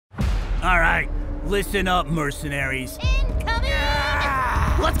All right, listen up, mercenaries. Incoming!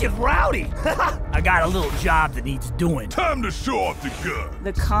 Yeah! Let's get rowdy! I got a little job that needs doing. Time to show off the gun.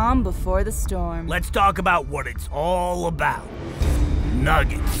 The calm before the storm. Let's talk about what it's all about.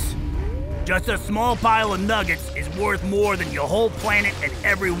 Nuggets. Just a small pile of nuggets is worth more than your whole planet and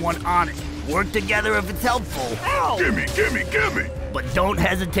everyone on it. Work together if it's helpful. Ow! Gimme, gimme, gimme! But don't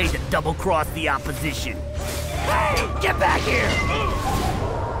hesitate to double-cross the opposition. Hey, get back here!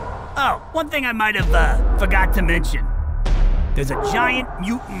 Oh, one thing I might have forgot to mention. There's a giant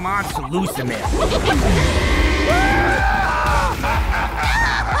mutant monster loose in there.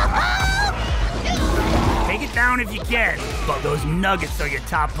 Take it down if you can, but those nuggets are your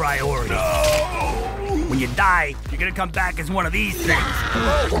top priority. No! When you die, you're gonna come back as one of these things.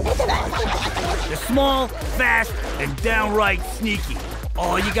 They're small, fast, and downright sneaky.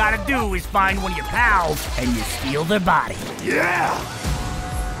 All you gotta do is find one of your pals, and you steal their body. Yeah!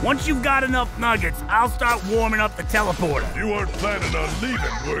 Once you've got enough nuggets, I'll start warming up the teleporter. You weren't planning on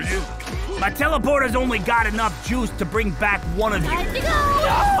leaving, were you? My teleporter's only got enough juice to bring back one of you. Time to go!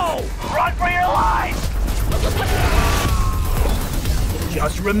 No! Run for your life!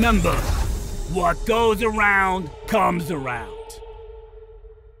 Just remember, what goes around comes around.